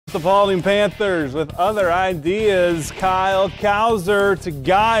The Paulding Panthers with other ideas. Kyle Cowser to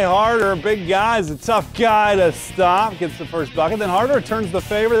Guy Harder. Big guy's a tough guy to stop. Gets the first bucket. Then Harder returns the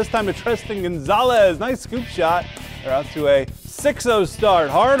favor, this time to Tristan Gonzalez. Nice scoop shot. They're out to a 6-0 start.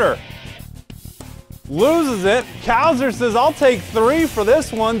 Harder loses it. Cowser says, I'll take 3 for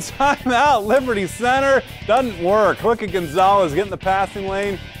this one. Timeout, Liberty Center. Doesn't work. Look at Gonzalez getting the passing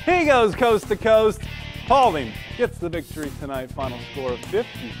lane. He goes coast to coast. Paulding gets the victory tonight. Final score of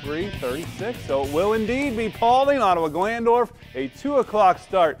 53-36. So it will indeed be Paulding, Ottawa Glandorf. A 2 o'clock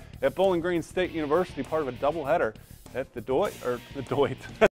start at Bowling Green State University, part of a doubleheader at the Doit.